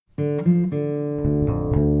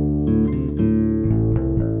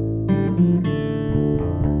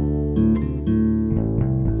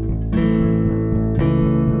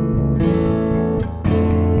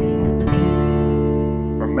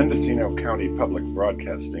Public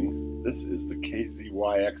Broadcasting, this is the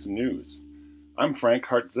KZYX News. I'm Frank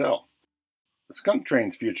Hartzell. The Skunk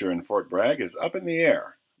Train's future in Fort Bragg is up in the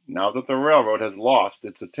air, now that the railroad has lost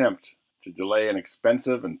its attempt to delay an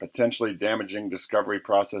expensive and potentially damaging discovery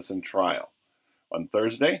process and trial. On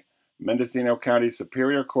Thursday, Mendocino County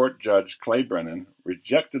Superior Court Judge Clay Brennan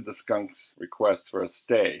rejected the Skunk's request for a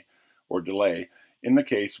stay or delay in the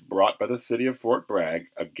case brought by the city of Fort Bragg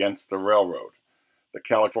against the railroad. The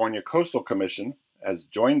California Coastal Commission has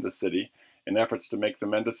joined the city in efforts to make the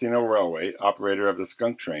Mendocino Railway, operator of the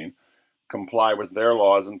Skunk Train, comply with their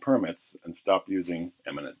laws and permits and stop using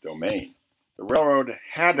eminent domain. The railroad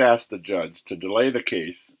had asked the judge to delay the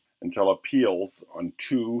case until appeals on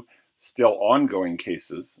two still ongoing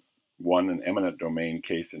cases, one an eminent domain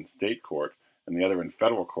case in state court and the other in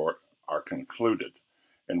federal court, are concluded.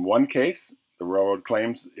 In one case, the railroad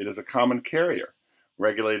claims it is a common carrier,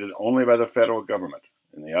 regulated only by the federal government.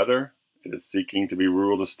 In the other, it is seeking to be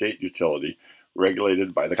ruled a state utility,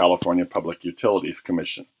 regulated by the California Public Utilities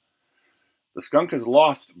Commission. The Skunk has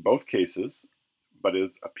lost both cases, but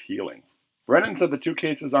is appealing. Brennan said the two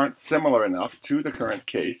cases aren't similar enough to the current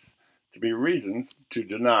case to be reasons to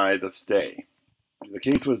deny the stay. The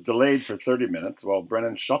case was delayed for 30 minutes while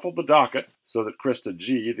Brennan shuffled the docket so that Krista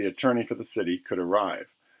G., the attorney for the city, could arrive.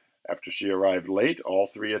 After she arrived late, all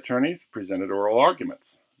three attorneys presented oral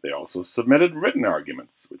arguments. They also submitted written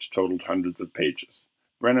arguments, which totaled hundreds of pages.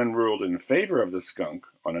 Brennan ruled in favor of the Skunk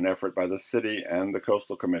on an effort by the city and the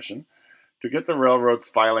Coastal Commission to get the railroad's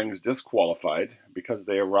filings disqualified because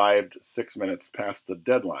they arrived 6 minutes past the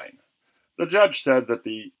deadline. The judge said that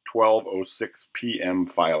the 12:06 p.m.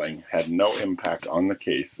 filing had no impact on the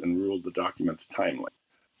case and ruled the documents timely.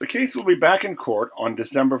 The case will be back in court on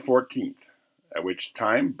December 14th. At which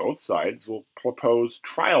time both sides will propose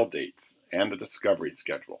trial dates and a discovery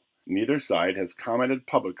schedule. Neither side has commented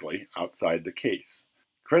publicly outside the case.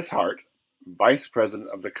 Chris Hart, vice president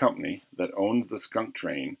of the company that owns the Skunk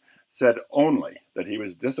Train, said only that he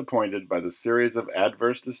was disappointed by the series of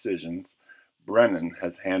adverse decisions Brennan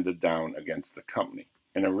has handed down against the company.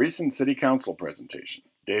 In a recent city council presentation,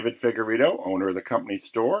 David Figueredo, owner of the company's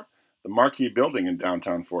store, the Marquee Building in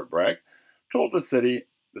downtown Fort Bragg, told the city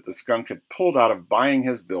that the Skunk had pulled out of buying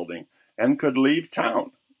his building and could leave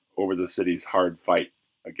town over the city's hard fight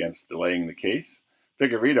against delaying the case.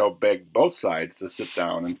 Figueredo begged both sides to sit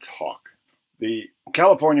down and talk. The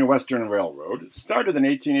California Western Railroad started in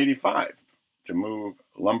 1885 to move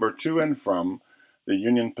lumber to and from the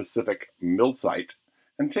Union Pacific mill site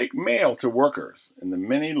and take mail to workers in the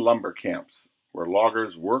many lumber camps where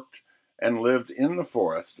loggers worked and lived in the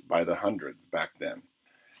forest by the hundreds back then.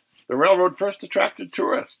 The railroad first attracted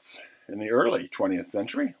tourists in the early 20th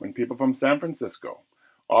century when people from San Francisco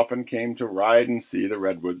often came to ride and see the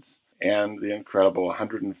redwoods and the incredible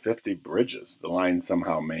 150 bridges the line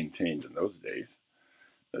somehow maintained in those days.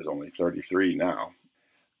 There's only 33 now.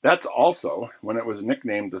 That's also when it was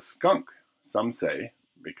nicknamed the Skunk, some say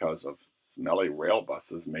because of smelly rail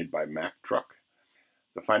buses made by Mack Truck.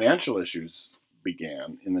 The financial issues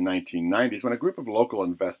began in the 1990s when a group of local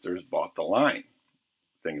investors bought the line.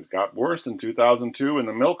 Things got worse in 2002 when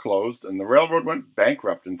the mill closed and the railroad went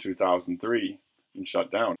bankrupt in 2003 and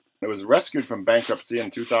shut down. It was rescued from bankruptcy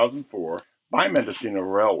in 2004 by Mendocino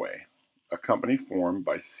Railway, a company formed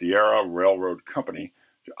by Sierra Railroad Company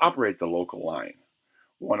to operate the local line.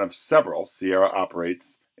 One of several Sierra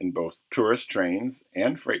operates in both tourist trains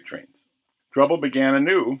and freight trains. Trouble began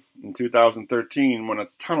anew in 2013 when a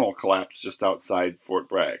tunnel collapsed just outside Fort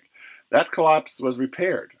Bragg. That collapse was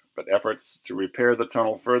repaired, but efforts to repair the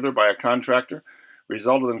tunnel further by a contractor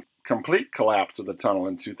resulted in complete collapse of the tunnel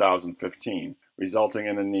in 2015, resulting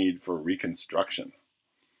in a need for reconstruction.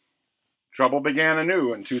 Trouble began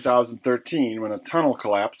anew in 2013 when a tunnel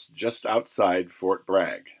collapsed just outside Fort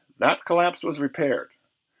Bragg. That collapse was repaired,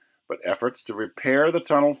 but efforts to repair the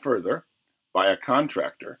tunnel further by a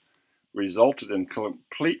contractor resulted in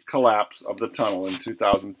complete collapse of the tunnel in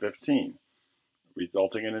 2015,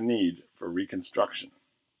 resulting in a need for reconstruction.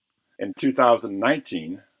 In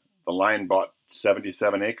 2019, the line bought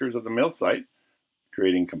 77 acres of the mill site,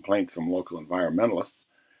 creating complaints from local environmentalists.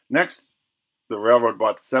 Next, the railroad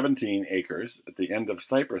bought 17 acres at the end of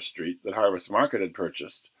Cypress Street that Harvest Market had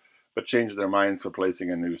purchased, but changed their minds for placing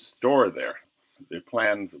a new store there. Their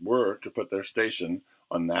plans were to put their station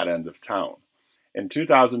on that end of town. In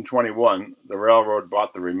 2021, the railroad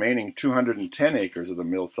bought the remaining 210 acres of the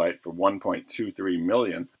mill site for $1.23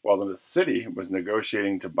 million, while the city was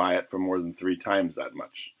negotiating to buy it for more than 3 times that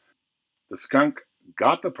much. The Skunk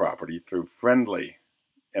got the property through friendly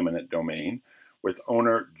eminent domain, with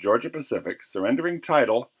owner Georgia Pacific surrendering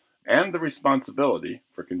title and the responsibility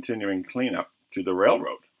for continuing cleanup to the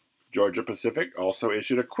railroad. Georgia Pacific also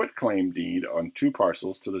issued a quitclaim deed on 2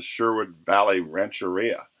 parcels to the Sherwood Valley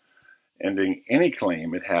Rancheria, ending any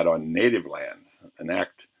claim it had on native lands, an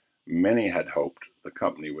act many had hoped the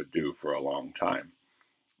company would do for a long time.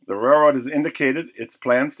 The railroad has indicated its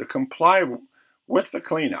plans to comply with the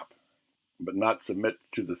cleanup, but not submit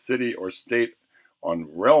to the city or state on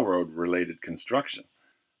railroad-related construction.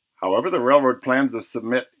 However, the railroad plans to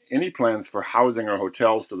submit any plans for housing or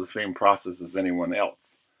hotels to the same process as anyone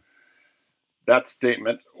else. That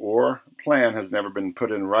statement or plan has never been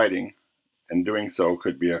put in writing, and doing so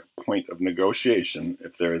could be a point of negotiation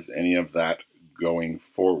if there is any of that going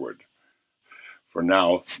forward. For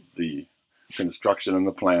now, the construction and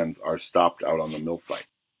the plans are stopped out on the mill site.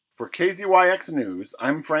 For KZYX News,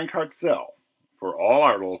 I'm Frank Hartzell. For all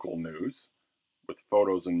our local news, with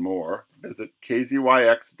photos and more, visit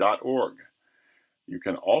kzyx.org. You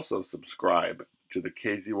can also subscribe to the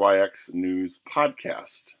KZYX News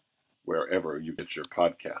podcast, wherever you get your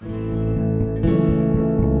podcasts.